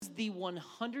the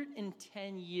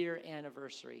 110-year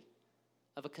anniversary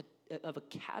of a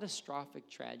catastrophic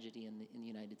tragedy in the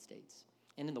United States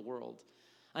and in the world.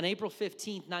 On April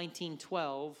 15th,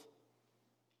 1912,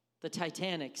 the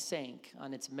Titanic sank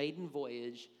on its maiden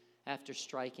voyage after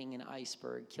striking an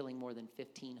iceberg, killing more than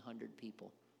 1,500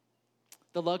 people.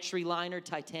 The luxury liner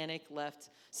Titanic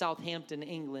left Southampton,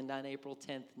 England on April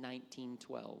 10th,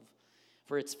 1912,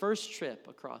 for its first trip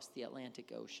across the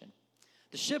Atlantic Ocean.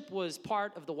 The ship was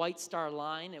part of the White Star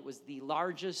Line. It was the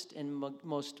largest and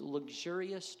most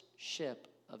luxurious ship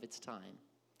of its time.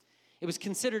 It was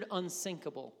considered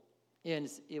unsinkable, and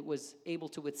it was able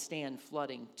to withstand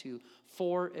flooding to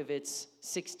 4 of its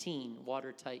 16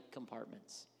 watertight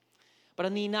compartments. But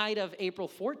on the night of April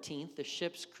 14th, the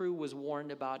ship's crew was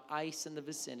warned about ice in the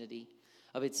vicinity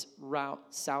of its route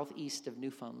southeast of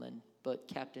Newfoundland, but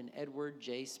Captain Edward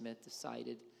J. Smith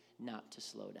decided not to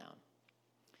slow down.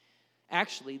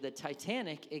 Actually, the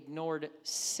Titanic ignored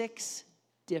 6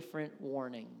 different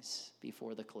warnings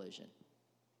before the collision.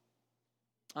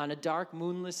 On a dark,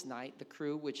 moonless night, the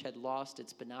crew, which had lost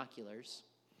its binoculars,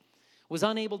 was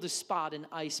unable to spot an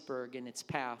iceberg in its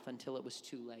path until it was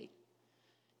too late.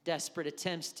 Desperate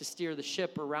attempts to steer the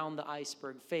ship around the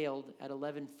iceberg failed. At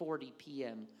 11:40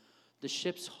 p.m., the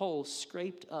ship's hull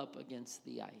scraped up against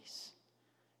the ice,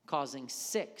 causing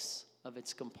 6 of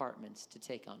its compartments to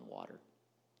take on water.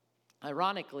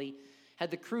 Ironically, had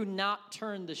the crew not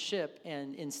turned the ship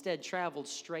and instead traveled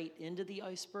straight into the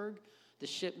iceberg, the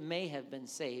ship may have been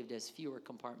saved, as fewer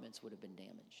compartments would have been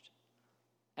damaged.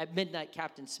 At midnight,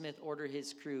 Captain Smith ordered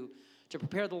his crew to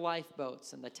prepare the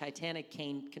lifeboats, and the Titanic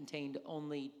contained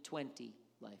only 20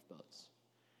 lifeboats,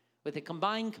 with a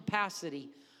combined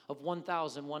capacity of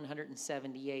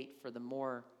 1,178 for the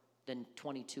more than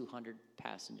 2,200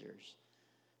 passengers.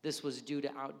 This was due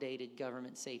to outdated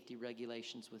government safety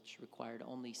regulations, which required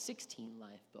only 16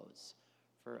 lifeboats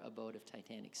for a boat of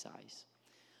Titanic size.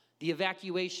 The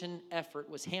evacuation effort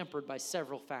was hampered by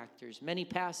several factors. Many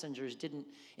passengers didn't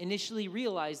initially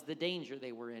realize the danger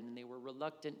they were in, and they were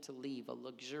reluctant to leave a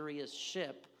luxurious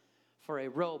ship for a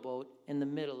rowboat in the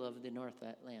middle of the North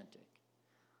Atlantic.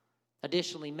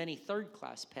 Additionally, many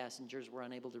third-class passengers were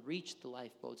unable to reach the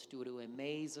lifeboats due to a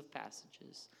maze of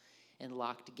passages and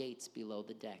locked gates below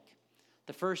the deck.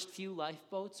 The first few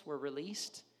lifeboats were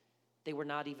released. They were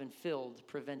not even filled,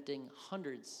 preventing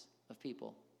hundreds of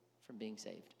people from being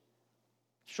saved.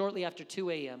 Shortly after 2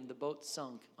 a.m., the boat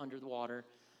sunk under the water.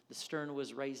 The stern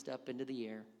was raised up into the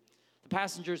air. The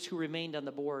passengers who remained on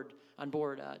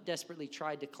board desperately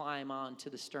tried to climb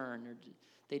onto the stern, or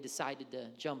they decided to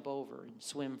jump over and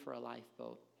swim for a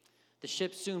lifeboat. The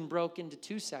ship soon broke into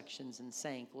 2 sections and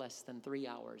sank less than 3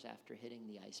 hours after hitting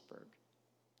the iceberg.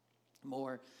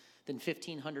 More than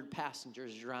 1,500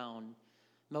 passengers drowned,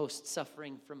 most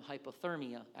suffering from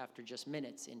hypothermia after just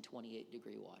minutes in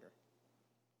 28-degree water.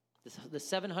 The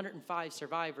 705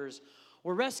 survivors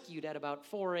were rescued at about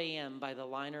 4 a.m. by the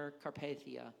liner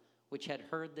Carpathia, which had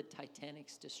heard the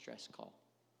Titanic's distress call.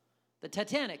 The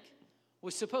Titanic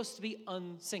was supposed to be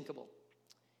unsinkable,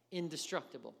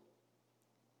 indestructible.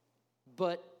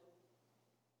 But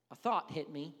a thought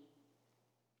hit me.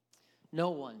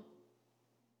 No one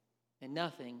and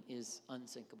nothing is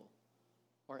unsinkable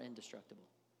or indestructible.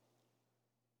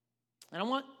 And I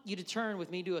want you to turn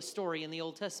with me to a story in the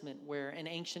Old Testament where an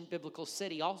ancient biblical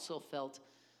city also felt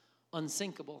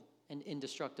unsinkable and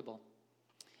indestructible.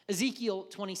 Ezekiel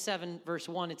 27, verse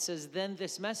 1, it says, "Then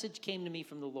this message came to me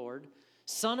from the Lord,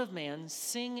 Son of man,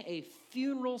 sing a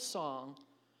funeral song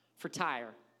for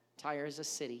Tyre." Tyre is a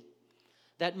city.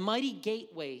 "That mighty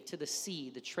gateway to the sea,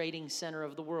 the trading center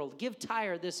of the world. Give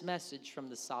Tyre this message from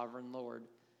the sovereign Lord.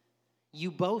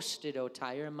 You boasted, O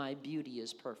Tyre, my beauty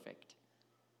is perfect.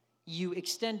 You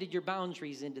extended your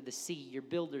boundaries into the sea. Your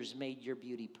builders made your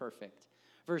beauty perfect."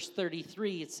 Verse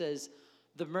 33, it says,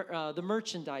 the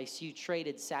merchandise you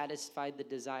traded satisfied the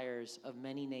desires of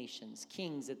many nations.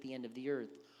 Kings at the end of the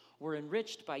earth were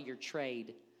enriched by your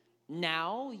trade.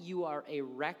 Now you are a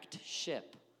wrecked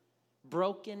ship,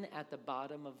 broken at the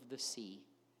bottom of the sea.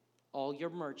 All your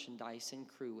merchandise and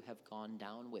crew have gone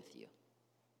down with you.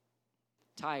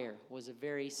 Tyre was a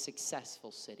very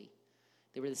successful city.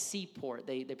 They were the seaport.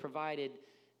 They provided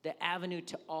the avenue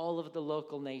to all of the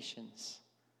local nations.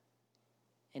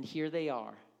 And here they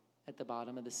are at the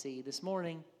bottom of the sea. This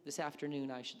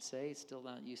afternoon, I should say, still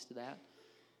not used to that.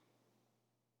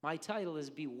 My title is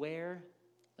Beware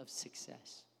of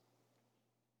Success.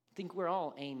 I think we're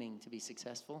all aiming to be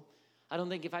successful. I don't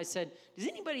think if I said, does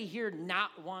anybody here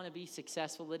not want to be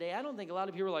successful today? I don't think a lot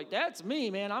of people are like, that's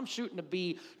me, man. I'm shooting to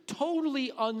be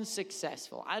totally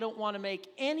unsuccessful. I don't want to make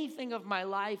anything of my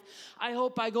life. I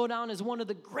hope I go down as one of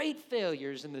the great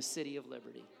failures in the city of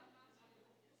Liberty.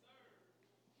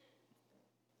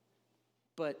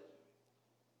 But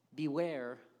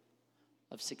beware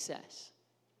of success.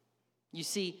 You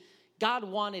see, God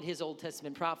wanted his Old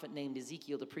Testament prophet named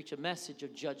Ezekiel to preach a message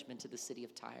of judgment to the city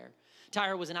of Tyre.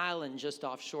 Tyre was an island just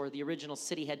offshore. The original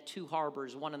city had 2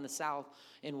 harbors, one on the south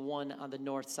and one on the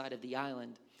north side of the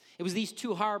island. It was these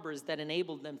 2 harbors that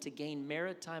enabled them to gain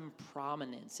maritime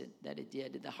prominence that it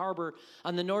did. The harbor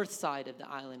on the north side of the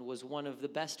island was one of the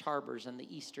best harbors on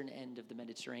the eastern end of the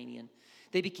Mediterranean.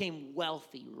 They became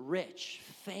wealthy, rich,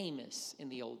 famous in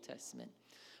the Old Testament.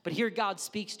 But here God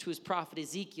speaks to his prophet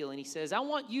Ezekiel, and he says, I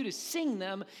want you to sing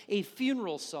them a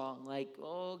funeral song. Like,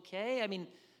 okay, I mean,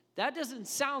 that doesn't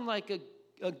sound like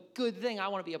a good thing I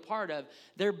want to be a part of.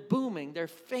 They're booming, they're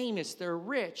famous, they're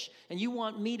rich, and you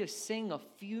want me to sing a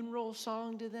funeral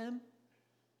song to them?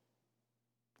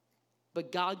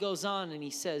 But God goes on and he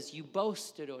says, you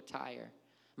boasted, O Tyre.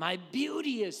 My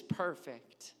beauty is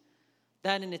perfect.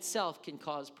 That in itself can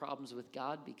cause problems with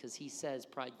God because he says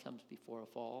pride comes before a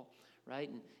fall. Right?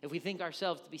 And if we think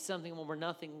ourselves to be something when we're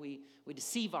nothing, we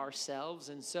deceive ourselves.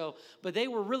 And so, but they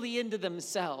were really into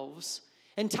themselves.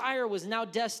 And Tyre was now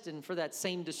destined for that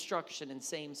same destruction and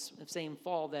same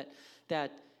fall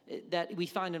that we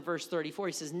find in verse 34.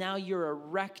 He says, now you're a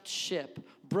wrecked ship,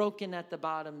 broken at the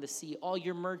bottom of the sea. All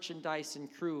your merchandise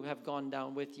and crew have gone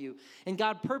down with you. And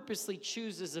God purposely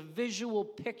chooses a visual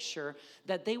picture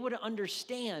that they would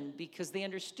understand because they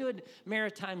understood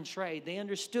maritime trade. They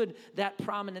understood that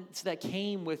prominence that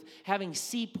came with having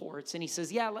seaports. And he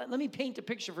says, yeah, let me paint a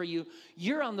picture for you.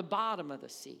 You're on the bottom of the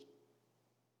sea.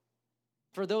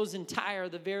 For those in Tyre,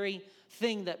 the very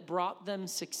thing that brought them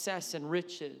success and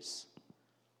riches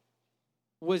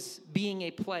was being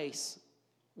a place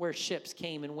where ships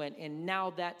came and went. And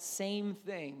now that same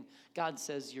thing, God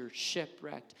says, you're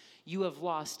shipwrecked. You have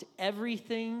lost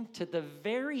everything to the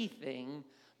very thing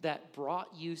that brought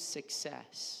you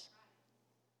success.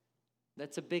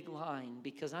 That's a big line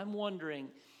because I'm wondering,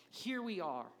 here we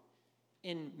are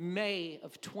in May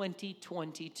of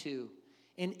 2022.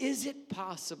 And is it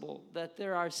possible that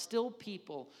there are still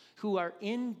people who are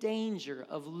in danger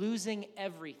of losing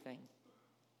everything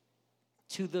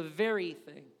to the very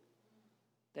thing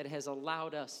that has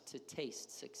allowed us to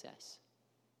taste success?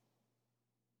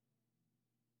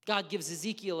 God gives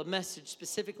Ezekiel a message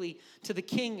specifically to the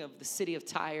king of the city of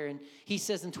Tyre. And he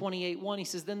says in 28:1, he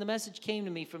says, then the message came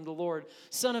to me from the Lord.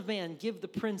 Son of man, give the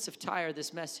prince of Tyre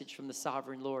this message from the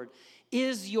sovereign Lord.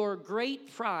 Is your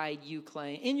great pride you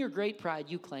claim, in your great pride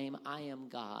you claim, I am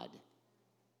God.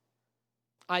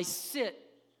 I sit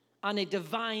on a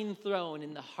divine throne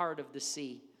in the heart of the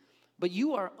sea. But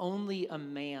you are only a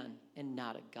man and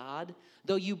not a God,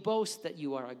 though you boast that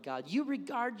you are a God. You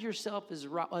regard yourself as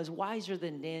wiser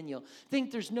than Daniel.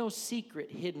 Think there's no secret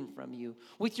hidden from you.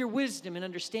 With your wisdom and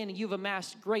understanding, you've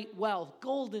amassed great wealth,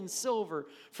 gold and silver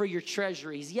for your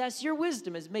treasuries. Yes, your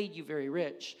wisdom has made you very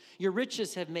rich. Your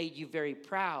riches have made you very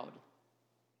proud.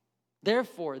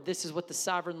 Therefore, this is what the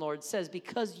sovereign Lord says,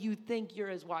 because you think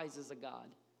you're as wise as a God,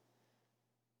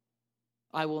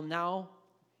 I will now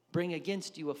bring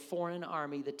against you a foreign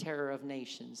army, the terror of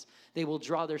nations. They will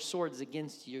draw their swords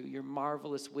against you, your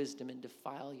marvelous wisdom, and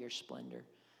defile your splendor.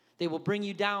 They will bring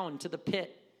you down to the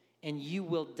pit, and you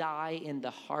will die in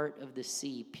the heart of the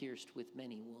sea, pierced with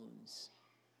many wounds.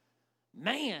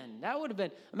 Man, that would have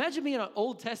been, imagine being an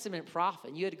Old Testament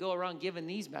prophet, and you had to go around giving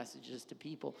these messages to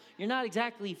people. You're not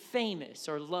exactly famous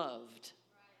or loved.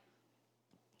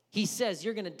 He says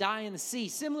you're going to die in the sea.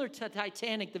 Similar to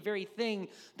Titanic, the very thing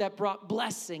that brought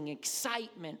blessing,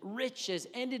 excitement, riches,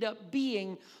 ended up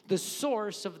being the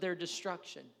source of their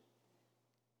destruction.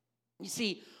 You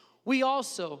see, we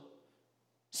also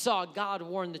saw God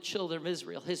warn the children of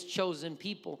Israel, his chosen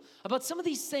people, about some of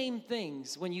these same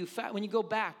things when you go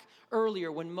back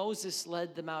earlier when Moses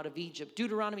led them out of Egypt.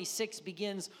 Deuteronomy 6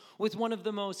 begins with one of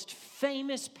the most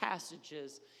famous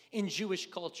passages in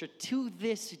Jewish culture to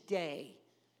this day.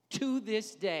 To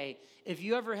this day, if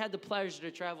you ever had the pleasure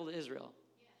to travel to Israel,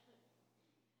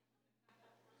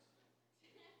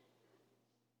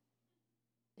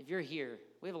 if you're here,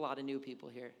 we have a lot of new people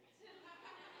here.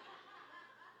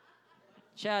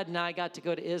 Chad and I got to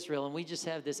go to Israel, and we just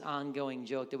have this ongoing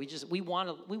joke that we want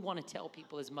to tell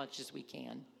people as much as we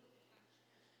can.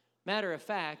 Matter of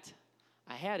fact,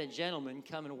 I had a gentleman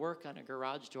come and work on a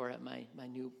garage door at my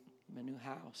new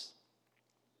house.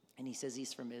 And he says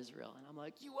he's from Israel. And I'm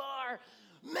like, you are?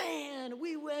 man,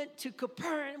 we went to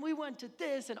Capernaum, we went to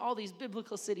this, and all these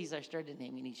biblical cities I started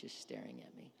naming. He's just staring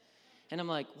at me. And I'm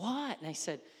like, what? And I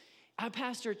said, I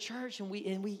pastor a church, and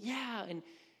yeah.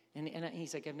 And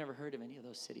he's like, I've never heard of any of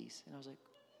those cities. And I was like,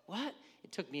 what?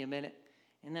 It took me a minute.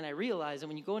 And then I realized that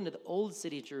when you go into the old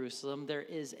city of Jerusalem, there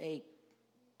is a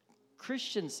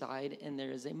Christian side and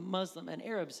there is a Muslim and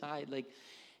Arab side.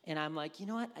 And I'm like, you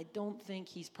know what? I don't think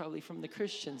he's probably from the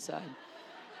Christian side.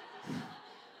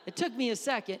 It took me a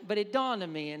second, but it dawned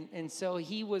on me. And so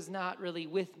he was not really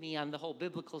with me on the whole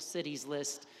biblical cities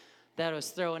list that was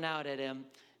thrown out at him.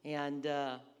 And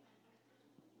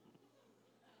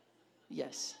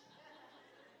yes.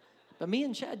 But me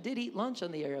and Chad did eat lunch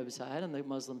on the Arab side, on the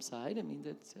Muslim side. I mean,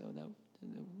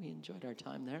 we enjoyed our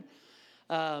time there.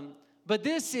 But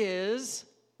this is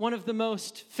one of the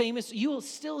most famous. You will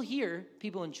still hear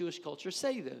people in Jewish culture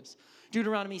say this.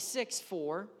 Deuteronomy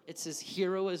 6:4, it says,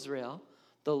 "Hear, O Israel,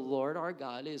 the Lord our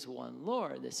God is one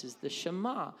Lord." This is the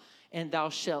Shema. "And thou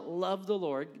shalt love the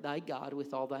Lord thy God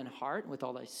with all thine heart, with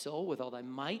all thy soul, with all thy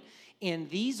might. And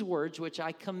these words which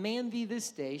I command thee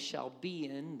this day shall be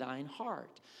in thine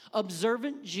heart."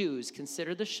 Observant Jews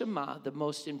consider the Shema the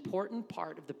most important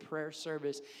part of the prayer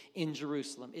service in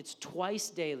Jerusalem. It's twice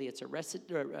daily.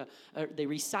 They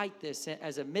recite this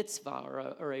as a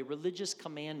mitzvah or a religious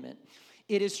commandment.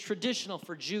 It is traditional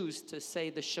for Jews to say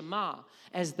the Shema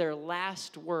as their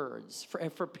last words.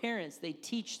 For parents, they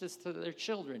teach this to their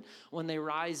children. When they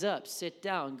rise up, sit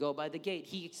down, go by the gate.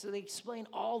 They explain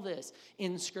all this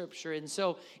in Scripture. And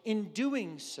so in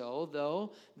doing so,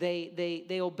 though, they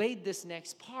obeyed this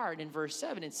next part. In verse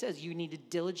 7, it says, you need to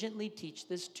diligently teach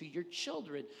this to your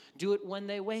children. Do it when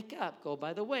they wake up. Go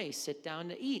by the way. Sit down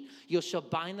to eat. You shall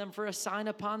bind them for a sign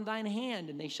upon thine hand,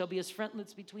 and they shall be as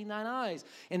frontlets between thine eyes.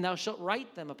 And thou shalt write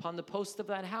them upon the post of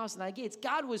thine house and thy gates.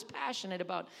 God was passionate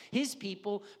about his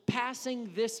people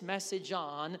passing this message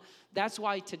on. That's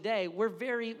why today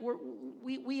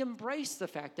we embrace the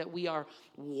fact that we are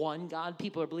one God.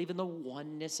 People are believing the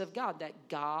oneness of God. That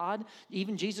God,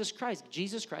 even Jesus Christ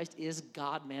is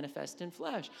God manifest in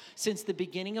flesh. Since the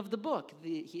beginning of the book,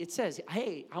 it says,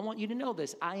 hey, I want you to know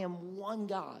this. I am one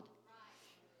God.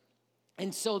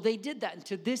 And so they did that. And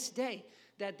to this day,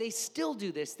 that they still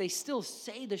do this. They still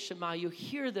say the Shema. You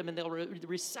hear them and they'll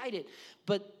recite it.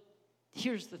 But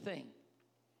here's the thing.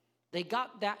 They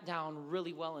got that down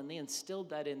really well and they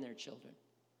instilled that in their children.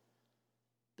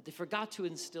 But they forgot to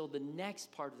instill the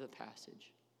next part of the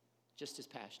passage just as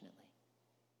passionately.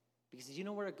 Because you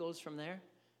know where it goes from there?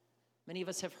 Many of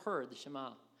us have heard the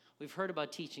Shema. We've heard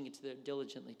about teaching it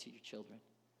diligently to your children.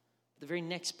 But the very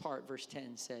next part, verse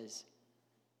 10 says,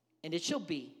 "And it shall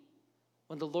be,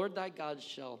 when the Lord thy God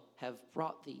shall have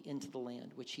brought thee into the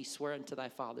land, which he sware unto thy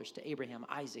fathers, to Abraham,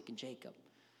 Isaac, and Jacob,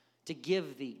 to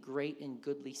give thee great and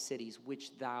goodly cities,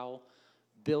 which thou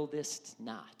buildest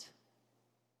not."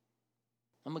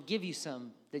 I'm going to give you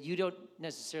some that you don't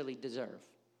necessarily deserve.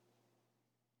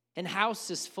 "And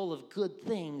houses full of good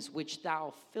things, which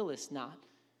thou fillest not.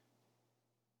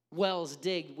 Wells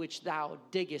digged, which thou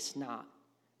diggest not.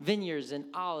 Vineyards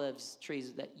and olives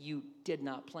trees that you did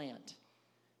not plant.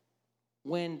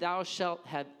 When thou shalt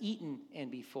have eaten and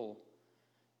be full,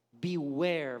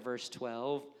 beware," verse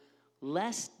 12,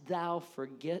 "lest thou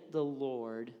forget the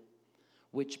Lord,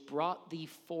 which brought thee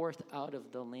forth out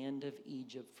of the land of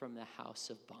Egypt from the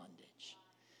house of bondage."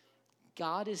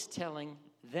 God is telling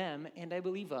them, and I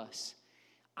believe us,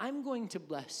 I'm going to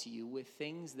bless you with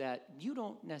things that you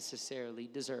don't necessarily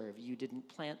deserve. You didn't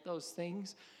plant those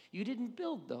things. You didn't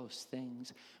build those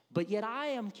things. But yet I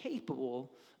am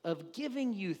capable of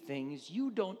giving you things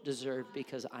you don't deserve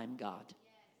because I'm God.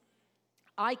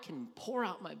 I can pour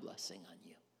out my blessing on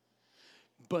you.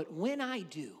 But when I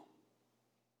do,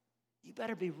 you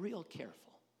better be real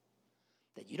careful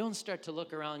that you don't start to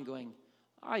look around going,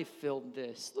 I filled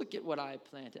this. Look at what I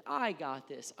planted. I got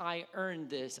this. I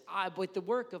earned this. With the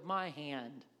work of my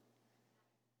hand.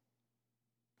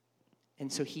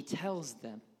 And so he tells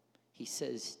them, he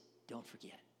says, don't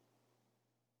forget.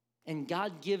 And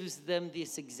God gives them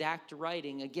this exact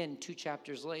writing. Again, 2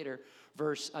 chapters later,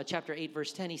 chapter 8,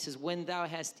 verse 10, he says, "When thou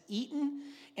hast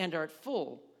eaten and art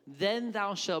full, then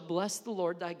thou shalt bless the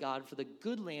Lord thy God for the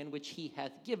good land which he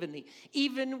hath given thee."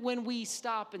 Even when we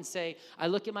stop and say, I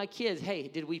look at my kids, hey,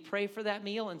 did we pray for that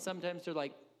meal? And sometimes they're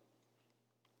like,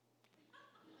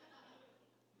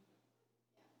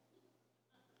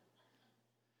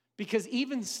 because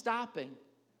even stopping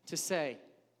to say,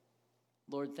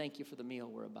 Lord, thank you for the meal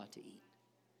we're about to eat.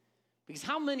 Because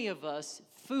how many of us,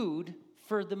 food,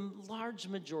 for the large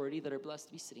majority that are blessed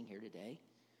to be sitting here today,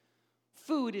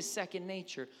 food is second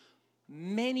nature.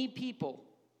 Many people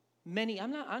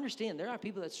I understand there are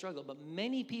people that struggle, but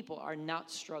many people are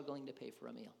not struggling to pay for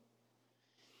a meal.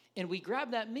 And we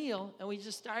grab that meal and we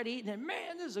just start eating it.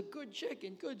 Man, this is a good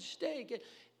chicken, good steak.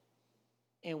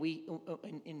 And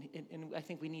I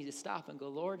think we need to stop and go,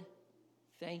 Lord,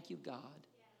 thank you, God,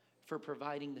 for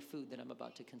providing the food that I'm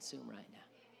about to consume right now.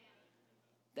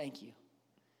 Thank you.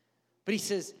 But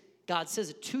God says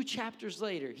it 2 chapters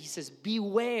later. He says,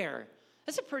 beware.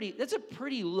 That's a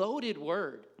pretty loaded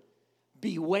word.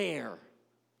 Beware.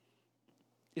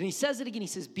 And he says it again. He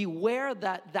says, beware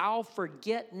that thou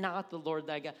forget not the Lord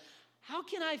thy God. How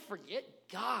can I forget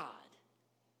God?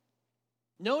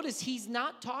 Notice he's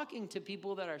not talking to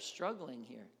people that are struggling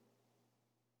here.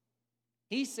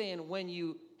 He's saying when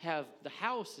you have the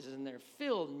houses and they're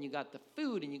filled and you got the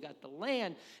food and you got the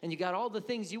land and you got all the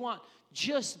things you want,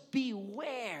 just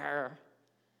beware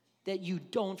that you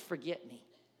don't forget me.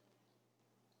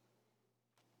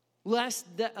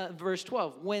 Verse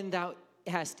 12, when thou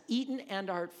hast eaten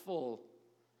and art full,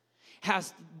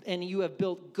 and you have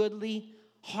built goodly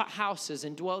houses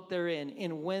and dwelt therein,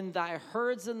 and when thy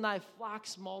herds and thy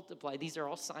flocks multiply, these are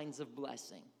all signs of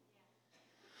blessing,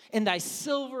 and thy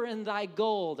silver and thy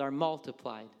gold are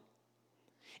multiplied,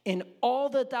 and all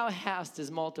that thou hast is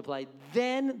multiplied,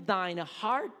 then thine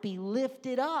heart be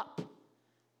lifted up,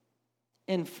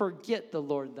 and forget the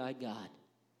Lord thy God.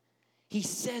 He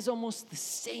says almost the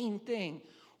same thing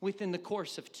within the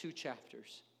course of 2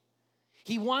 chapters.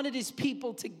 He wanted his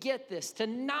people to get this, to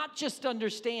not just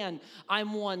understand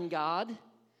I'm one God,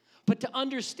 but to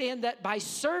understand that by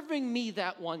serving me,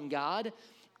 that one God,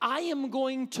 I am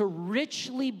going to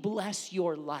richly bless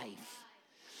your life.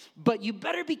 But you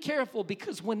better be careful,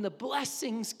 because when the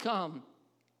blessings come,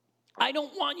 I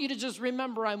don't want you to just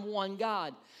remember I'm one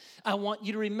God. I want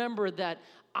you to remember that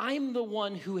I'm the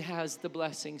one who has the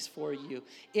blessings for you.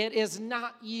 It is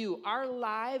not you. Our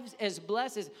lives, as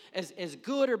blessed, as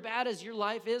good or bad as your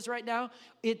life is right now,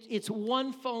 it's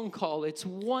one phone call. It's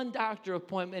one doctor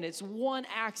appointment. It's one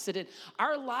accident.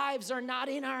 Our lives are not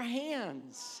in our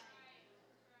hands.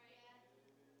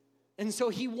 And so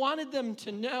he wanted them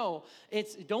to know,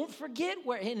 don't forget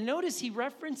where, and notice he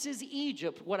references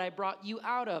Egypt, what I brought you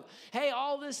out of. Hey,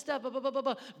 all this stuff, blah, blah, blah,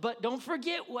 blah, but don't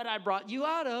forget what I brought you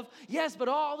out of. Yes, but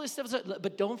all this stuff,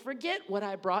 but don't forget what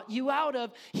I brought you out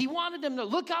of. He wanted them to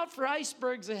look out for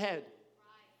icebergs ahead.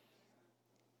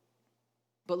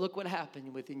 But look what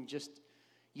happened within just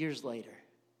years later.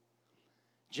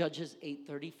 Judges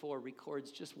 8:34 records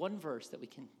just one verse that we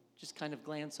can just kind of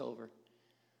glance over,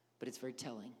 but it's very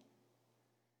telling.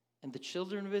 And the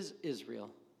children of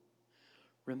Israel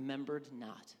remembered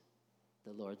not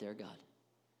the Lord their God,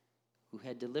 who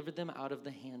had delivered them out of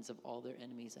the hands of all their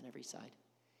enemies on every side.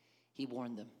 He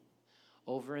warned them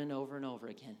over and over and over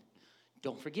again.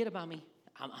 Don't forget about me.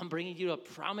 I'm bringing you to a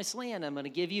promised land. I'm going to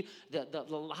give you the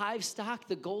livestock,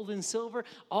 the gold and silver.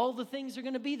 All the things are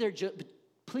going to be there. But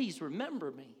please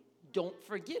remember me. Don't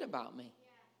forget about me.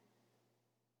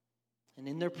 And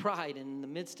in their pride, and in the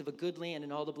midst of a good land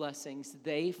and all the blessings,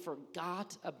 they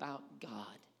forgot about God.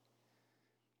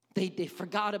 They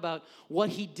forgot about what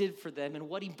he did for them and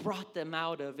what he brought them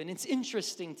out of. And it's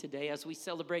interesting today as we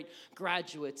celebrate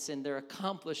graduates and their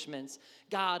accomplishments.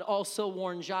 God also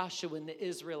warned Joshua and the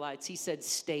Israelites. He said,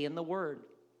 stay in the word.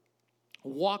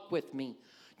 Walk with me.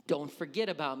 Don't forget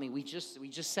about me. We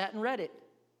just sat and read it.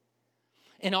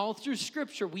 And all through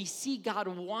Scripture, we see God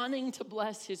wanting to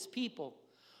bless his people,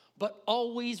 but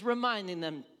always reminding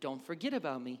them, don't forget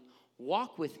about me,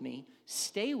 walk with me,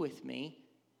 stay with me.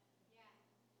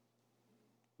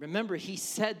 Remember, he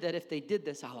said that if they did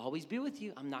this, I'll always be with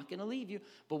you. I'm not going to leave you.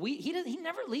 But he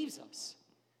never leaves us.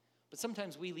 But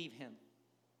sometimes we leave him.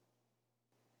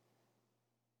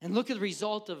 And look at the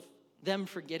result of them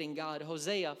forgetting God.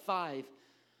 Hosea 5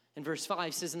 and verse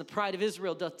 5 says, and the pride of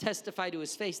Israel doth testify to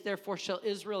his face. Therefore shall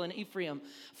Israel and Ephraim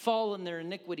fall in their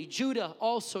iniquity. Judah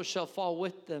also shall fall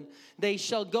with them. They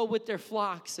shall go with their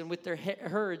flocks and with their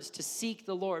herds to seek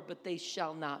the Lord, but they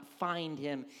shall not find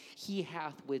him. He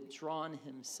hath withdrawn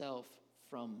himself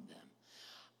from them.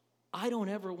 I don't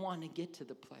ever want to get to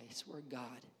the place where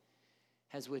God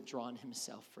has withdrawn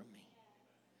himself from me.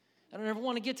 I don't ever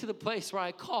want to get to the place where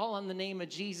I call on the name of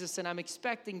Jesus and I'm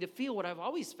expecting to feel what I've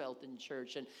always felt in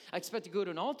church. And I expect to go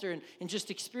to an altar and just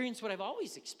experience what I've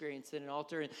always experienced in an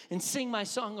altar and sing my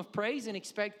song of praise and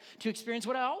expect to experience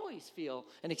what I always feel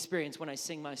and experience when I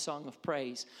sing my song of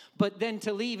praise. But then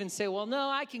to leave and say, well, no,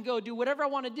 I can go do whatever I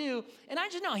want to do. And I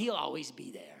just know he'll always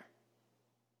be there.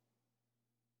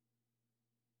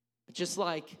 Just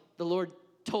like the Lord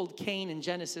told Cain in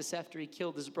Genesis after he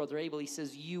killed his brother Abel, he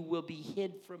says, you will be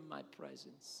hid from my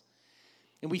presence.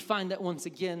 And we find that once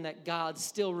again that God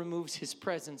still removes his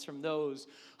presence from those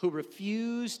who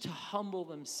refuse to humble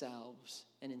themselves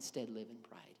and instead live in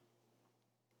pride.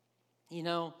 You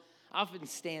know, I often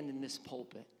stand in this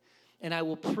pulpit and I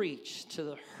will preach to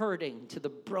the hurting, to the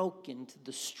broken, to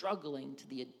the struggling, to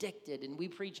the addicted. And we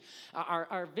preach,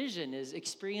 our vision is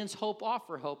experience hope,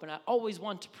 offer hope. And I always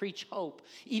want to preach hope.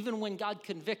 Even when God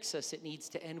convicts us, it needs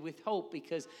to end with hope,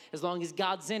 because as long as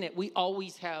God's in it, we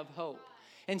always have hope.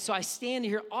 And so I stand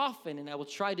here often and I will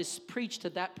try to preach to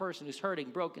that person who's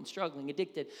hurting, broken, struggling,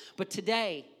 addicted. But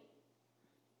today,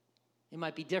 it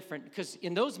might be different, because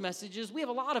in those messages, we have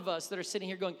a lot of us that are sitting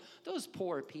here going, those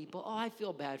poor people, oh, I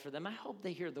feel bad for them. I hope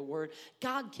they hear the word.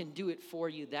 God can do it for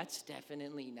you. That's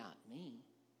definitely not me.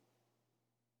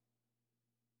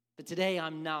 But today,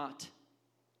 I'm not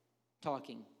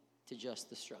talking to just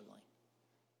the struggling,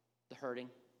 the hurting,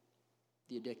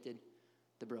 the addicted,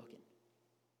 the broken.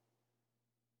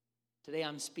 Today,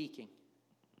 I'm speaking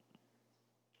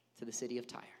to the city of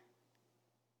Tyre.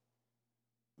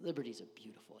 Liberty's a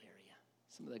beautiful area.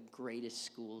 Some of the greatest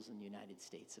schools in the United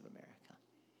States of America.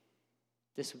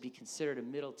 This would be considered a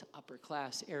middle to upper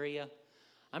class area.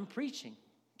 I'm preaching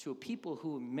to a people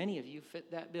who, many of you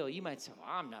fit that bill. You might say, well,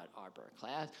 I'm not upper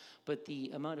class, but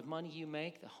the amount of money you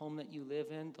make, the home that you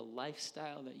live in, the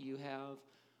lifestyle that you have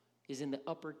is in the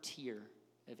upper tier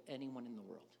of anyone in the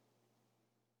world.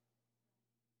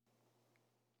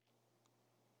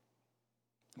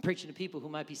 I'm preaching to people who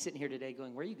might be sitting here today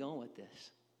going, where are you going with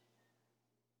this?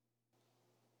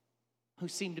 Who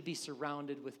seem to be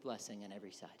surrounded with blessing on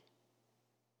every side.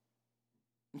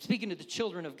 I'm speaking to the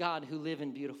children of God who live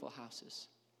in beautiful houses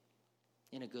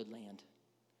in a good land,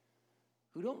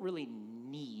 who don't really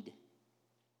need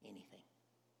anything,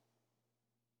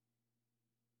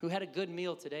 who had a good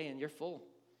meal today and you're full,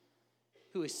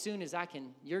 who as soon as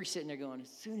you're sitting there going, as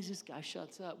soon as this guy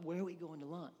shuts up, where are we going to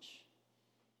lunch?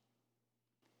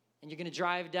 And you're going to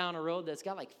drive down a road that's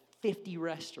got like 50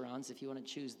 restaurants if you want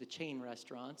to choose the chain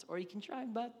restaurants, or you can drive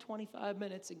about 25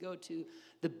 minutes and go to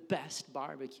the best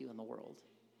barbecue in the world.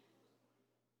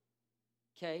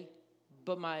 Okay?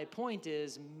 But my point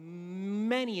is,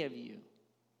 many of you,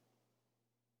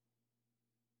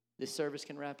 this service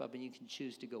can wrap up and you can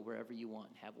choose to go wherever you want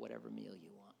and have whatever meal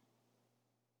you want.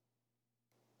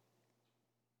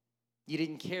 You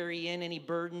didn't carry in any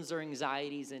burdens or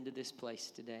anxieties into this place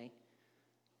today.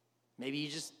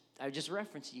 Maybe I just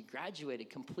referenced you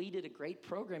graduated, completed a great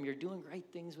program. You're doing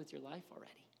great things with your life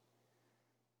already.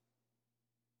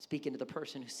 Speaking to the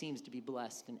person who seems to be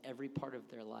blessed in every part of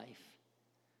their life.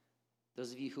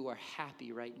 Those of you who are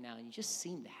happy right now, and you just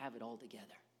seem to have it all together.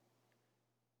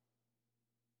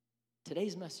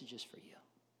 Today's message is for you.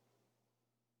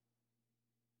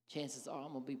 Chances are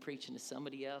I'm going to be preaching to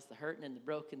somebody else, the hurting and the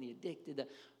broken, the addicted.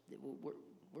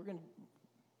 We're going to...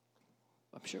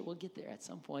 I'm sure we'll get there at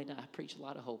some point. I preach a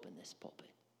lot of hope in this pulpit.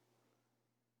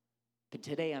 But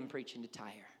today I'm preaching to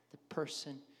Tyre, the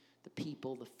person, the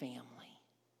people, the family.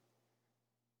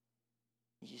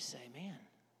 You say, man,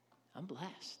 I'm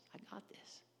blessed. I got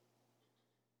this.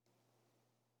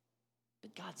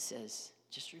 But God says,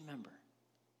 just remember,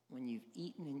 when you've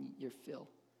eaten and you're filled,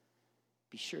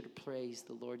 be sure to praise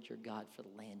the Lord your God for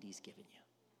the land he's given you.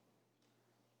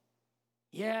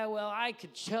 Yeah, well, I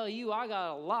could tell you I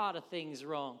got a lot of things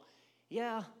wrong.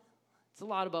 Yeah, it's a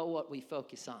lot about what we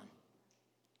focus on.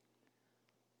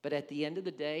 But at the end of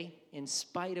the day, in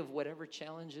spite of whatever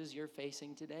challenges you're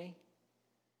facing today,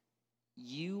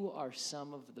 you are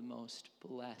some of the most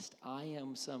blessed.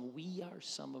 We are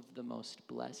some of the most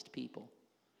blessed people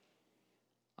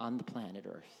on the planet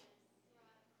Earth.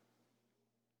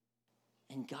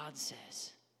 And God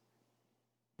says,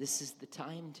 this is the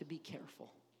time to be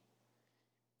careful.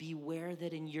 Beware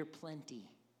that in your plenty,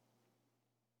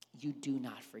 you do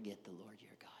not forget the Lord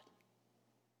your God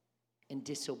and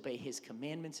disobey his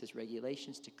commandments, his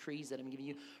regulations, decrees that I'm giving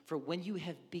you. For when you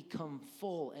have become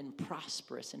full and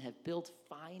prosperous and have built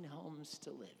fine homes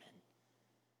to live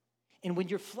in, and when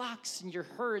your flocks and your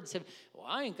herds have, well,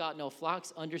 I ain't got no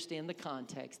flocks, understand the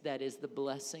context. That is the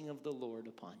blessing of the Lord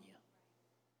upon you.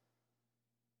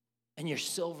 And your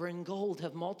silver and gold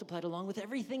have multiplied along with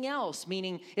everything else,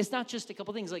 meaning it's not just a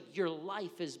couple things, like your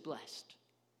life is blessed.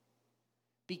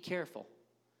 Be careful.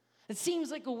 It seems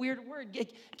like a weird word.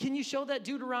 Can you show that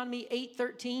Deuteronomy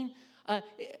 8:13?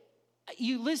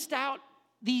 You list out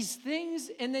these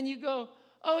things, and then you go,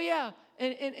 oh yeah,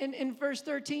 and in verse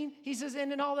 13, he says,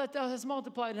 and in all that thou hast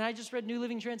multiplied. And I just read New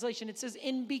Living Translation. It says,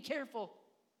 and be careful.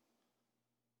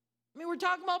 I mean, we're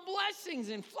talking about blessings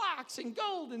and flocks and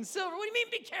gold and silver. What do you mean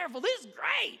be careful? This is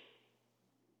great.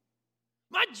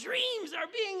 My dreams are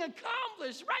being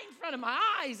accomplished right in front of my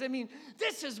eyes. I mean,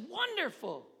 this is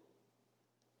wonderful.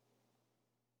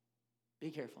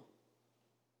 Be careful.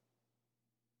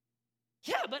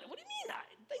 Yeah, but what do you mean?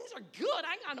 Things are good.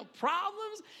 I got no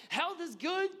problems. Health is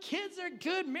good. Kids are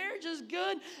good. Marriage is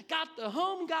good. Got the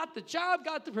home, got the job,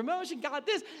 got the promotion, got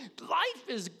this. Life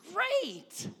is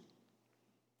great.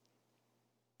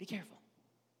 Be careful.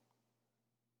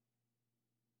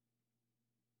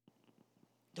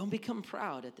 Don't become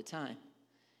proud at the time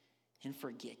and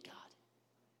forget God,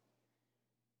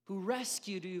 who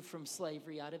rescued you from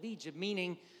slavery out of Egypt,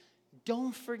 meaning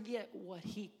don't forget what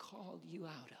he called you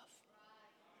out of.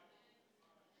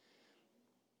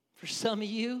 For some of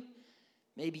you,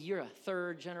 maybe you're a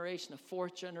third generation, a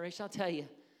fourth generation. I'll tell you,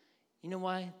 you know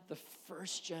why? The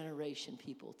first generation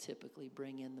people typically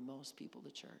bring in the most people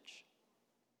to church.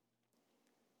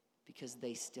 Because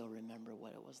they still remember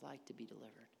what it was like to be delivered.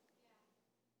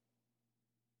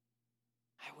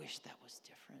 I wish that was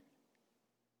different.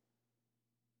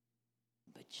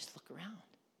 But just look around.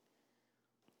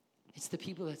 It's the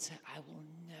people that say, I will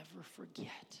never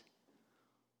forget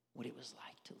what it was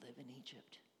like to live in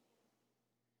Egypt.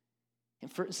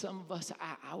 And for some of us,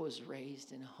 I was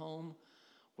raised in a home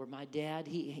where my dad,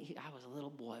 I was a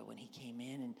little boy when he came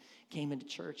into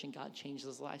church, and God changed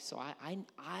his life. So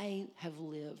I have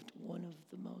lived one of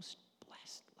the most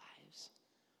blessed lives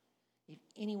of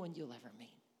anyone you'll ever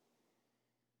meet.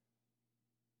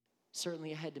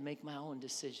 Certainly, I had to make my own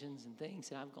decisions and things,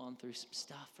 and I've gone through some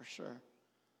stuff for sure.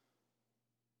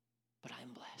 But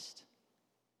I'm blessed.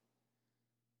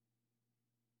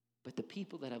 But the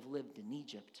people that have lived in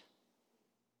Egypt,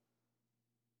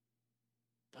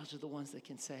 those are the ones that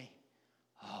can say,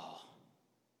 oh,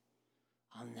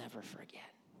 I'll never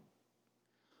forget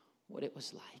what it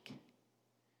was like.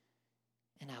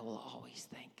 And I will always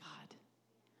thank God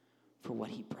for what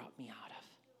he brought me out of.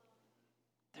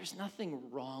 There's nothing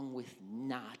wrong with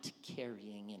not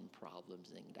carrying in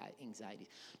problems and anxieties.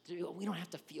 We don't have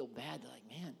to feel bad. Like,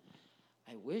 man,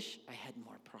 I wish I had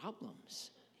more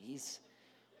problems. He's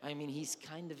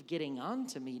kind of getting on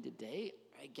to me today.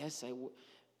 I guess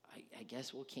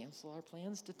we'll cancel our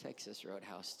plans to Texas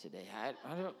Roadhouse today. I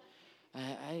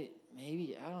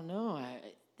don't know.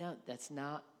 It's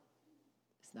not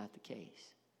the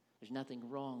case. There's nothing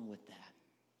wrong with that.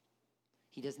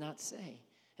 He does not say.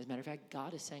 As a matter of fact,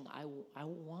 God is saying, I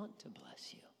want to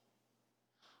bless you.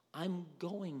 I'm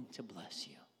going to bless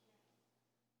you.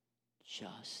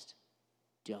 Just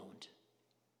don't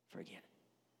forget.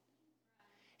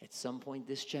 At some point,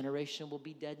 this generation will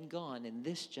be dead and gone, and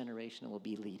this generation will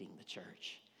be leading the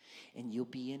church. And you'll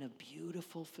be in a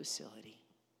beautiful facility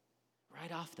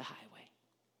right off the highway.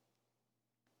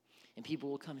 And people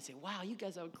will come and say, wow, you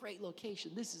guys have a great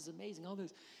location. This is amazing, all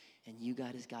this. And you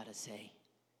guys got to say,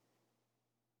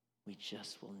 we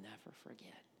just will never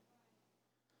forget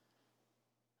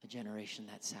a generation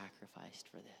that sacrificed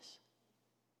for this.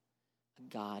 A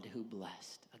God who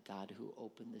blessed, a God who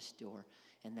opened this door.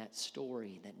 And that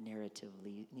story, that narrative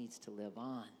needs to live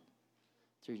on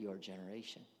through your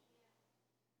generation.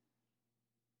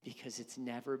 Because it's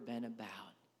never been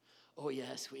about, oh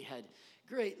yes, we had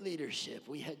great leadership.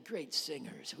 We had great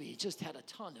singers. We just had a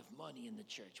ton of money in the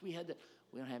church. We don't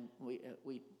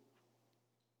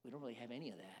really have any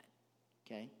of that.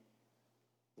 Okay?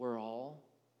 We're all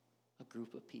a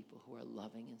group of people who are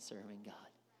loving and serving God.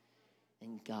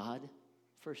 And God,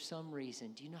 for some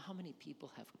reason, do you know how many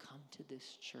people have come to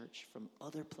this church from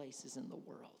other places in the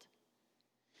world?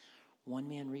 One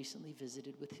man recently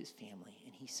visited with his family,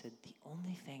 and he said, the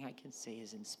only thing I can say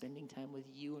is in spending time with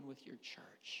you and with your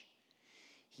church,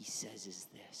 he says, is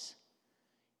this: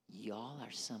 y'all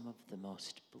are some of the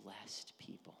most blessed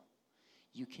people.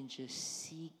 You can just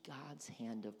see God's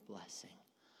hand of blessing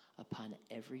upon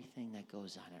everything that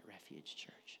goes on at Refuge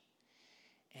Church.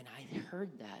 And I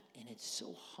heard that, and it's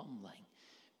so humbling,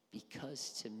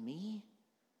 because to me,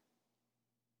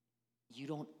 you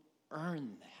don't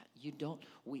earn that. You don't,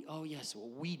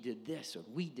 we did this or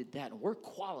we did that, and we're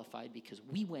qualified because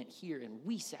we went here and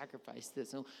we sacrificed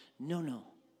this. No.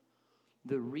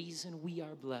 The reason we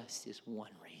are blessed is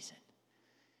one reason.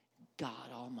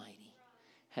 God Almighty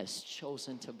has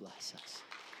chosen to bless us.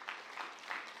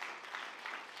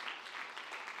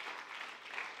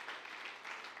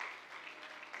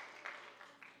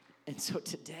 And so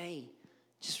today,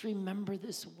 just remember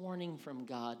this warning from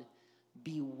God.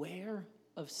 Beware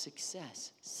of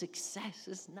success. Success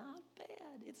is not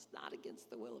bad. It's not against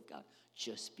the will of God.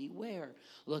 Just beware.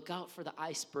 Look out for the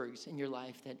icebergs in your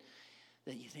life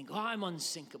that you think, oh, I'm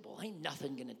unsinkable. Ain't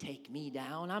nothing going to take me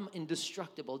down. I'm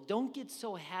indestructible. Don't get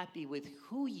so happy with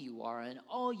who you are and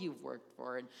all you've worked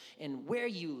for and where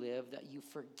you live that you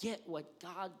forget what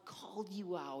God called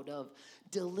you out of,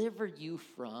 delivered you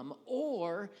from,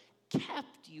 or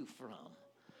kept you from.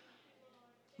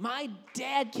 My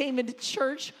dad came into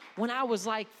church when I was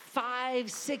like 5,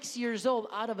 6 years old,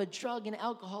 out of a drug and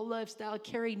alcohol lifestyle,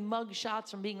 carried mug shots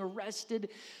from being arrested.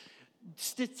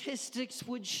 Statistics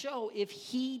would show if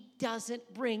he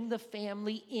doesn't bring the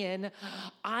family in,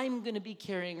 I'm going to be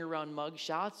carrying around mug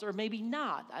shots, or maybe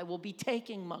not. I will be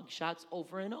taking mug shots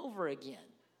over and over again.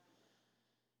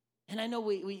 And I know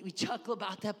we chuckle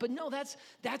about that, but no,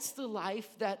 that's the life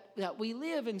that we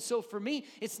live. And so for me,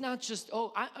 it's not just,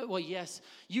 well, yes,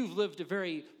 you've lived a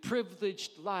very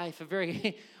privileged life,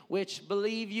 which,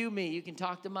 believe you me, you can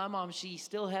talk to my mom. She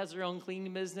still has her own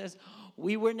cleaning business.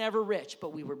 We were never rich,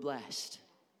 but we were blessed.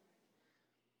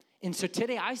 And so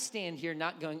today I stand here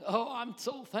not going, oh, I'm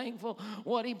so thankful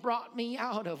what he brought me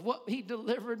out of, what he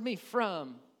delivered me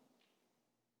from.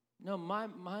 No,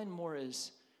 mine more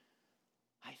is,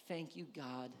 I thank you,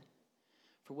 God,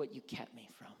 for what you kept me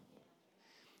from.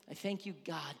 I thank you,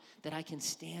 God, that I can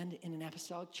stand in an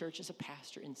apostolic church as a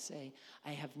pastor and say,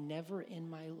 I have never in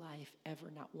my life ever,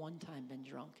 not one time, been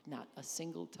drunk. Not a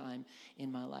single time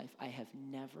in my life. I have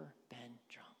never been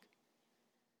drunk.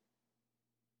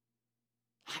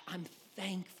 I'm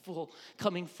thankful,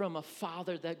 coming from a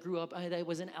father that grew up, that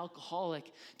was an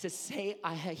alcoholic, to say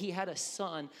he had a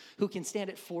son who can stand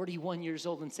at 41 years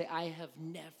old and say, I have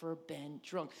never been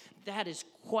drunk. That is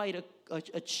quite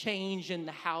a change in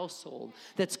the household.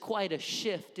 That's quite a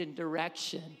shift in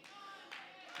direction.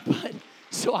 But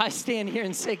so I stand here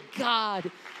and say,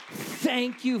 God,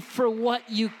 thank you for what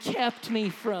you kept me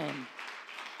from.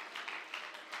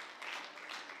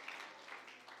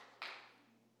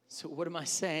 So what am I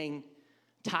saying?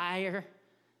 Tyre,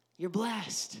 you're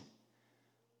blessed.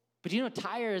 But you know,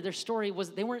 Tyre, their story was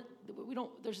they weren't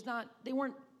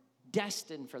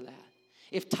destined for that.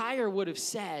 If Tyre would have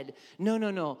said,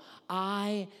 no,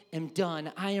 I am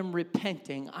done. I am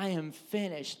repenting. I am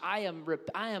finished. I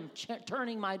am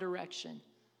turning my direction.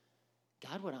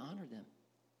 God would have honored them.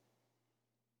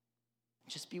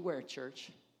 Just beware, church.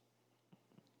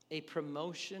 A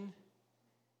promotion,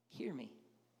 hear me.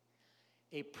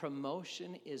 A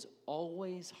promotion is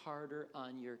always harder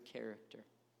on your character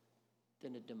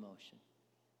than a demotion.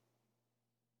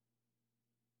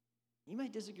 You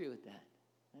might disagree with that.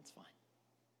 That's fine.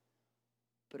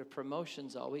 But a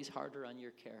promotion's always harder on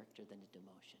your character than a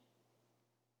demotion.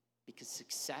 Because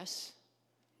success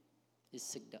is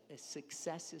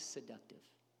seductive.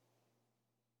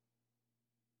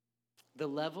 The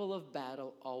level of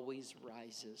battle always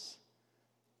rises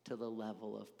to the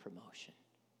level of promotion.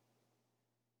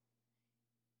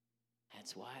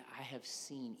 That's why I have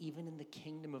seen, even in the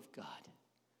kingdom of God,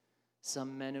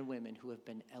 some men and women who have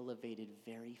been elevated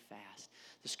very fast.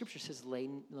 The scripture says, lay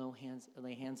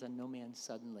hands on no man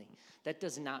suddenly. That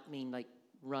does not mean like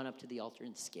run up to the altar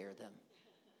and scare them.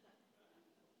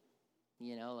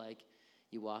 You know, like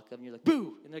you walk up and you're like,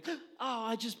 boo! And they're like, oh,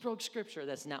 I just broke scripture.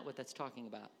 That's not what that's talking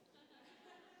about.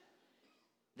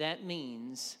 That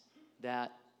means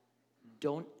that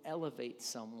don't elevate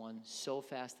someone so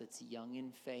fast that's young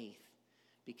in faith,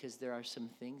 because there are some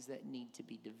things that need to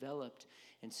be developed.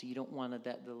 And so you don't want to,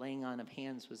 that the laying on of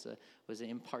hands was an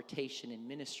impartation in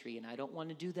ministry. And I don't want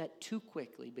to do that too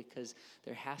quickly, because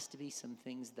there has to be some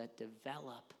things that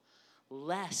develop,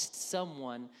 lest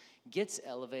someone gets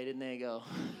elevated and they go,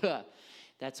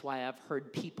 That's why I've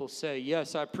heard people say,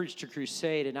 yes, I preached a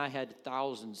crusade and I had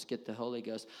thousands get the Holy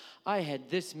Ghost. I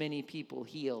had this many people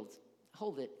healed.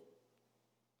 Hold it.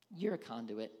 You're a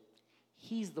conduit.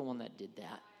 He's the one that did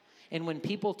that. And when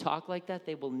people talk like that,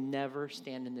 they will never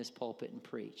stand in this pulpit and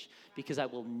preach, because I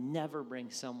will never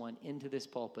bring someone into this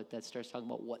pulpit that starts talking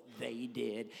about what they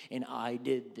did and I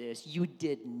did this. You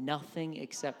did nothing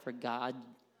except for God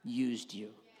used you.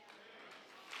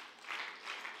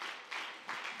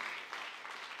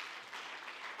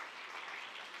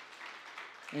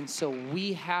 And so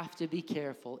we have to be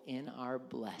careful in our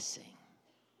blessing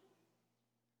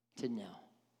to know.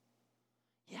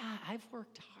 Yeah, I've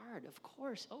worked hard, of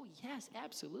course. Oh, yes,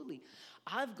 absolutely.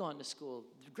 I've gone to school.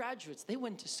 The graduates, they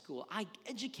went to school.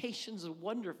 Education's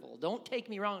wonderful. Don't take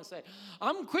me wrong and say,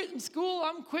 I'm quitting school,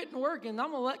 I'm quitting work, and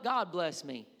I'm going to let God bless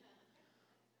me.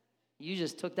 You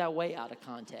just took that way out of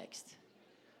context.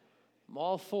 I'm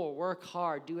all for work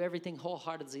hard, do everything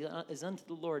wholeheartedly as unto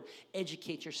the Lord,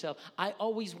 educate yourself. I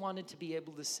always wanted to be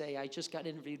able to say, I just got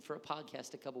interviewed for a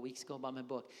podcast a couple weeks ago about my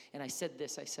book, and I said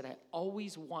this, I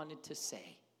always wanted to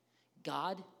say,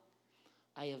 God,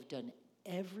 I have done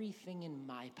everything in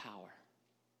my power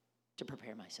to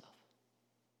prepare myself.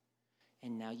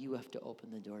 And now you have to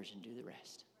open the doors and do the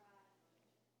rest.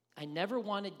 I never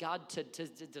wanted God to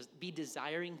be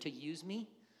desiring to use me,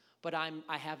 but I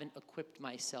haven't equipped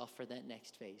myself for that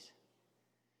next phase.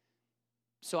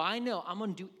 So I know I'm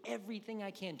going to do everything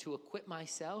I can to equip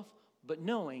myself, but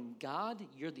knowing, God,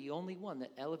 you're the only one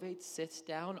that elevates, sits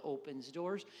down, opens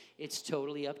doors. It's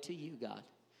totally up to you, God.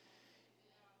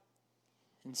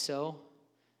 And so,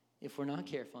 if we're not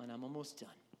careful, and I'm almost done,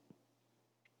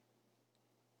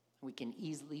 we can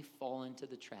easily fall into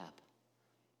the trap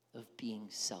of being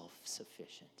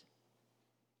self-sufficient.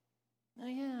 Oh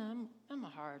yeah, I'm a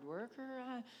hard worker.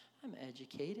 I'm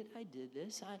educated. I did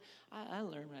this. I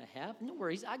learned what I have. No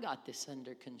worries. I got this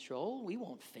under control. We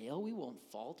won't fail. We won't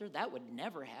falter. That would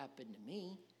never happen to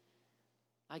me.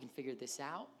 I can figure this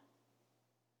out.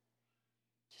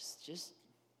 Just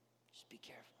be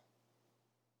careful.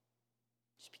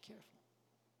 Just be careful.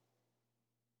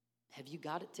 Have you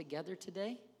got it together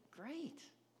today? Great.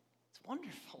 It's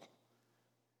wonderful.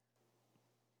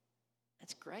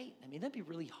 That's great. I mean, that'd be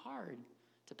really hard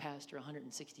to pastor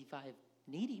 165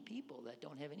 needy people that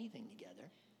don't have anything together.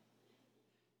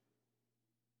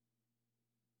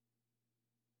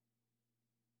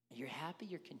 You're happy,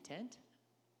 you're content.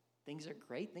 Things are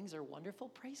great, things are wonderful.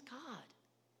 Praise God.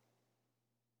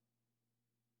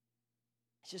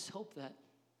 I just hope that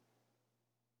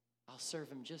I'll serve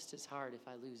him just as hard if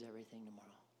I lose everything tomorrow.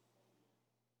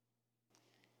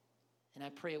 And I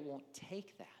pray it won't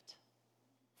take that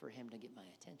for him to get my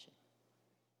attention.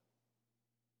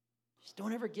 Just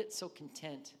don't ever get so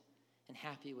content and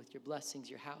happy with your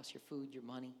blessings, your house, your food, your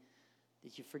money,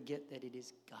 that you forget that it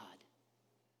is God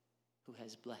who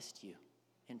has blessed you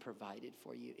and provided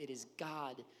for you. It is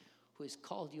God who has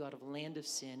called you out of a land of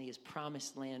sin. He has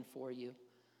promised land for you.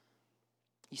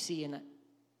 You see, in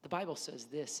the Bible says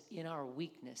this, in our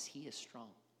weakness, he is strong.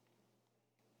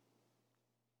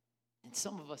 And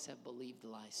some of us have believed the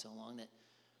lie so long that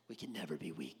we can never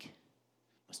be weak,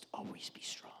 must always be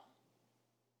strong.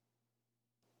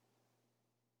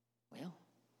 Well,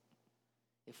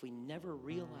 if we never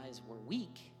realize we're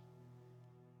weak,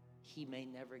 he may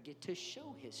never get to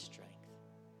show his strength.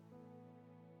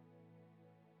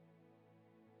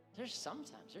 There's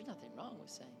nothing wrong with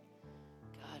saying,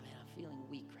 God, man, I'm feeling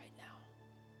weak right now.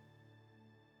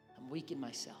 I'm weak in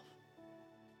myself.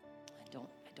 I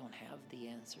don't have the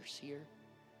answers here.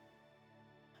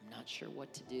 I'm not sure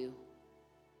what to do.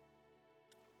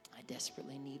 I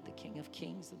desperately need the King of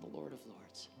Kings and the Lord of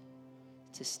Lords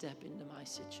to step into my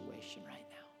situation right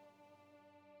now.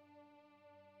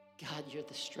 God, you're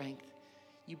the strength.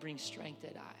 You bring strength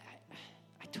that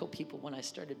I told people when I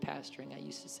started pastoring, I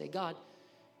used to say, God,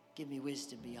 give me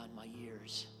wisdom beyond my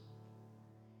years.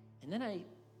 And then I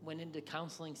went into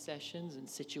counseling sessions and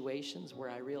situations where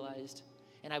I realized,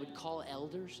 and I would call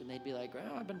elders, and they'd be like,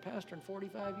 oh, I've been pastoring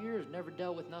 45 years, never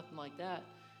dealt with nothing like that.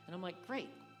 And I'm like, great.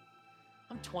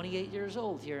 I'm 28 years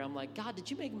old here. I'm like, God,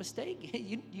 did you make a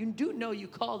mistake? You do know you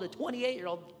called a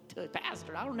 28-year-old to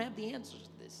pastor. I don't have the answers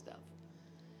to this stuff.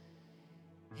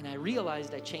 And I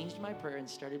realized I changed my prayer and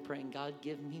started praying, God,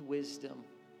 give me wisdom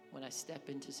when I step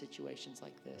into situations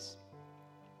like this.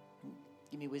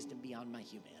 Give me wisdom beyond my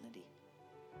humanity.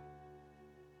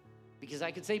 Because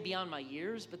I could say beyond my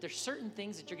years, but there's certain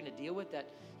things that you're going to deal with that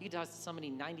you can talk to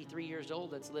somebody 93 years old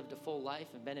that's lived a full life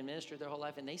and been in ministry their whole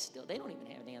life, and they don't even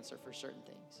have an answer for certain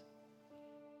things.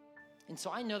 And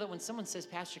so I know that when someone says,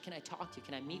 Pastor, can I talk to you?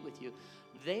 Can I meet with you?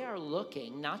 They are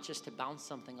looking not just to bounce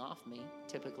something off me,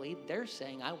 typically. They're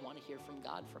saying, I want to hear from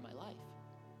God for my life.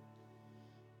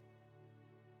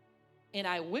 And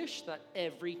I wish that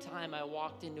every time I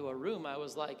walked into a room, I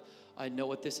was like, I know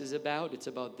what this is about. It's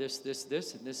about this, this,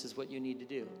 this, and this is what you need to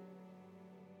do.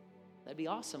 That'd be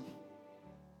awesome.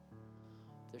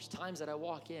 There's times that I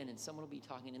walk in and someone will be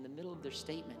talking in the middle of their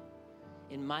statement.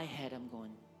 In my head, I'm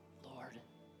going, Lord,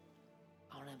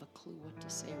 I don't have a clue what to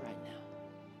say right now.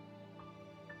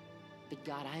 But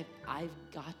God, I've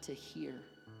got to hear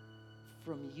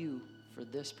from you for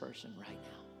this person right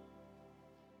now.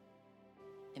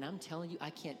 And I'm telling you, I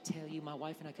can't tell you, my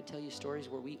wife and I could tell you stories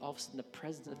where all of a sudden the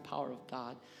presence and the power of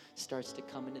God starts to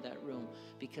come into that room,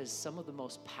 because some of the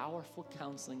most powerful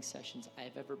counseling sessions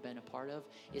I've ever been a part of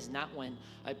is not when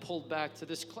I pulled back to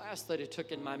this class that I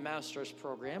took in my master's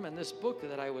program and this book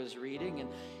that I was reading, and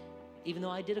even though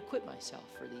I did equip myself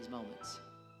for these moments.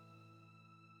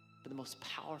 But the most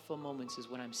powerful moments is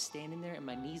when I'm standing there and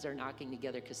my knees are knocking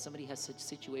together because somebody has such a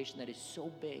situation that is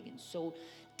so big and so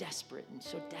desperate and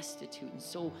so destitute and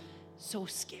so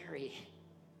scary.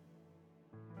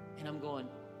 And I'm going,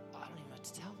 I don't even know what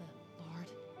to tell them. Lord,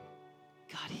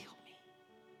 God, help me.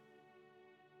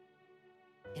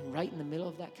 And right in the middle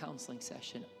of that counseling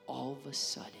session, all of a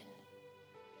sudden,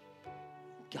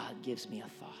 God gives me a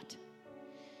thought.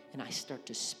 And I start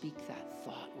to speak that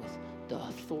thought with the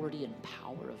authority and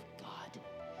power of God.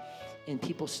 And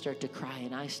people start to cry,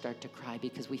 and I start to cry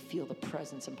because we feel the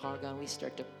presence and power of God. And we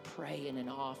start to pray in an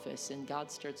office, and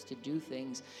God starts to do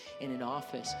things in an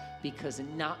office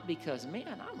not because,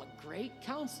 man, I'm a great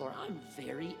counselor. I'm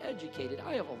very educated.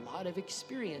 I have a lot of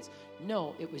experience.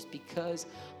 No, it was because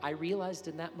I realized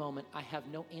in that moment I have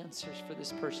no answers for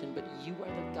this person, but you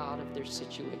are the God of their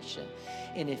situation.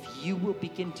 And if you will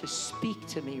begin to speak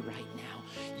to me right now,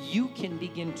 you can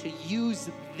begin to use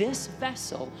this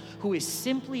vessel who is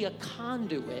simply a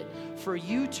conduit for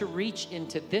you to reach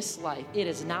into this life. It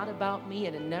is not about me,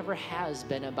 and it never has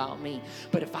been about me.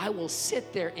 But if I will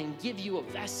sit there and give you a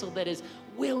vessel that is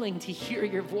willing to hear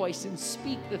your voice and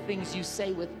speak the things you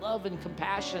say with love and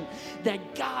compassion,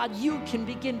 that God, you can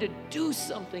begin to do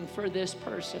something for this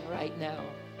person right now.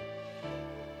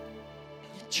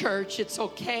 Church, it's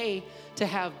okay to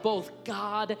have both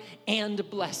God and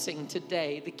blessing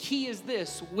today. The key is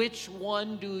this: which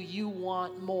one do you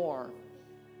want more?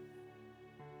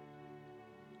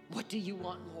 What do you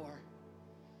want more?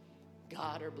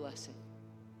 God or blessing?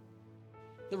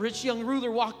 The rich young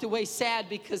ruler walked away sad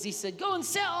because he said, go and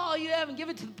sell all you have and give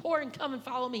it to the poor and come and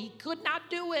follow me. He could not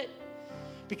do it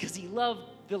because he loved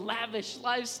the lavish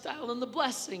lifestyle and the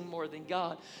blessing more than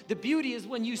God. The beauty is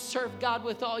when you serve God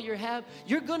with all you have,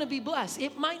 you're going to be blessed.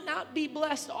 It might not be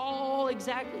blessed all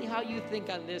exactly how you think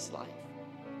on this life.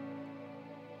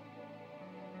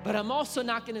 But I'm also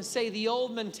not going to say the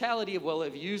old mentality of, well,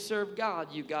 if you serve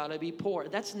God, you got to be poor.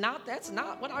 That's not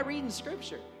what I read in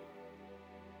Scripture.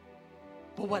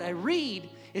 But what I read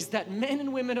is that men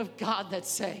and women of God that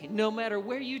say, no matter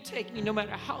where you take me, no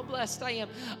matter how blessed I am,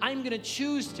 I'm going to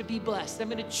choose to be blessed. I'm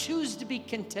going to choose to be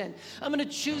content. I'm going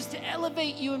to choose to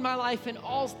elevate you in my life in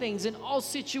all things, in all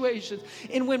situations.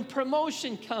 And when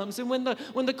promotion comes, and when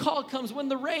the call comes, when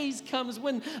the raise comes,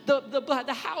 when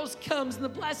the house comes and the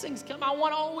blessings come, I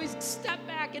want to always step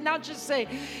back and not just say,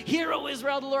 hear, O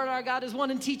Israel, the Lord our God is one,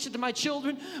 and teach it to my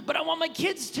children. But I want my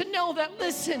kids to know that,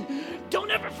 listen, don't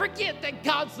ever forget that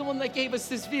God's the one that gave us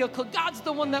this vehicle. God's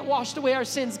the one that washed away our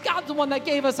sins. God's the one that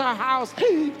gave us our house.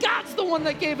 God's the one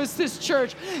that gave us this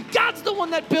church. God's the one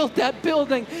that built that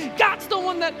building. God's the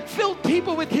one that filled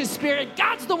people with His Spirit.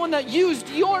 God's the one that used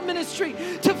your ministry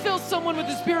to fill someone with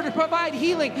the Spirit to provide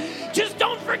healing. Just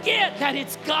don't forget that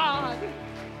it's God.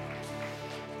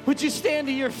 Would you stand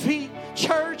to your feet,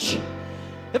 church?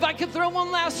 If I could throw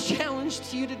one last challenge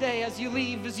to you today as you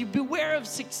leave, as you beware of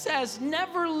success,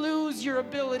 never lose your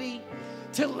ability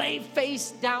to lay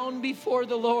face down before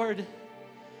the Lord.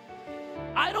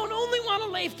 I don't only want to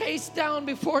lay face down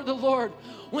before the Lord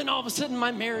when all of a sudden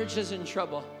my marriage is in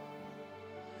trouble.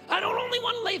 I don't only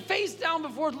want to lay face down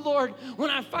before the Lord when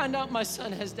I find out my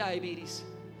son has diabetes.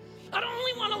 I don't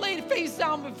only want to lay face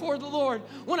down before the Lord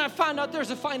when I find out there's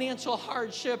a financial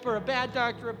hardship or a bad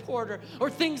doctor report or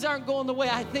things aren't going the way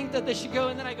I think that they should go.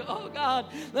 And then I go, oh God,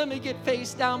 let me get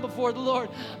face down before the Lord.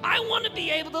 I want to be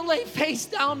able to lay face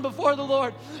down before the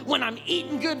Lord when I'm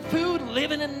eating good food,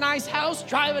 living in a nice house,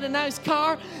 driving a nice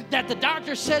car, that the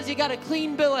doctor says you got a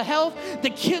clean bill of health,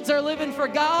 the kids are living for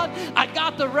God, I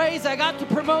got the raise, I got the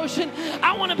promotion.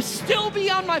 I want to still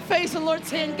be on my face and Lord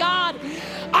saying, God,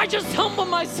 I just humble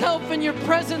myself in your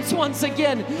presence once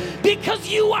again because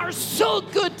you are so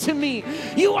good to me.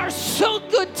 You are so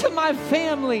good to my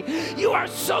family. You are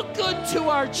so good to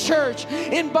our church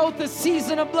in both a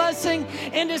season of blessing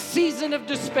and a season of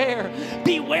despair.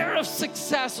 Beware of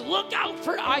success. Look out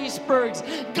for icebergs.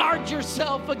 Guard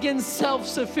yourself against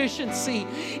self-sufficiency.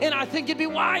 And I think it'd be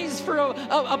wise for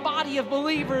a body of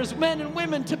believers, men and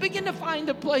women, to begin to find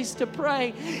a place to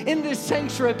pray in this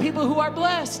sanctuary. People who are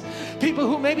blessed. People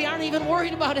who maybe aren't even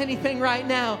worried about anything right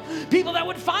now. People that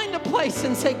would find a place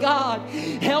and say, God,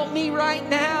 help me right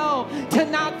now to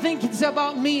not think it's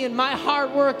about me and my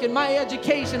hard work and my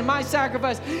education and my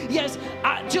sacrifice. Yes,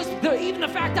 even the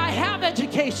fact I have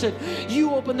education,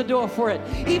 you open the door for it.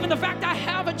 Even the fact I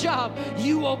have a job,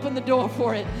 you open the door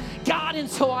for it. God, and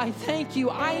so I thank you.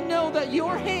 I know that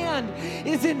your hand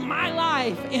is in my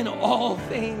life in all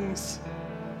things.